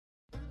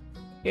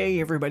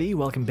Hey everybody,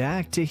 welcome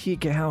back to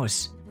Hika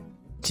House.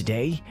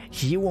 Today,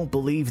 you won't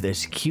believe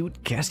this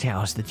cute guest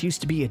house that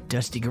used to be a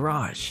dusty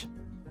garage.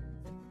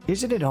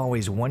 Isn't it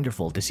always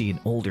wonderful to see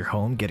an older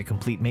home get a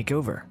complete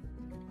makeover?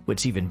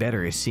 What's even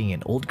better is seeing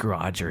an old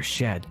garage or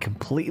shed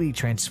completely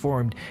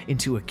transformed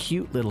into a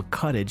cute little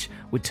cottage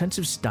with tons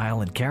of style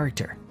and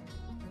character.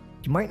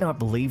 You might not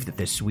believe that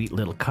this sweet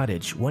little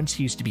cottage once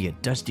used to be a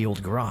dusty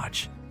old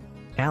garage.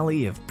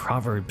 Allie of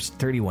Proverbs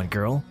 31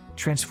 girl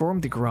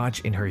transformed the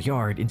garage in her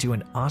yard into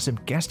an awesome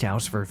guest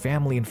house for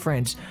family and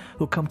friends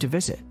who come to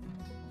visit.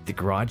 The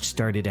garage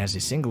started as a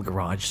single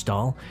garage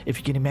stall, if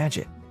you can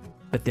imagine.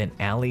 But then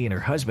Allie and her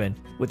husband,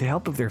 with the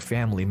help of their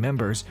family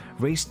members,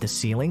 raised the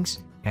ceilings,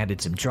 added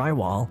some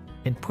drywall,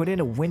 and put in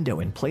a window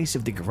in place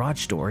of the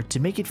garage door to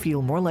make it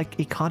feel more like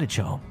a cottage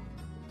home.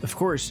 Of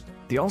course,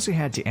 they also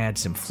had to add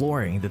some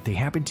flooring that they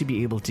happened to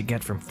be able to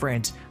get from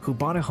friends who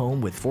bought a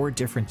home with 4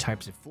 different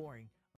types of flooring.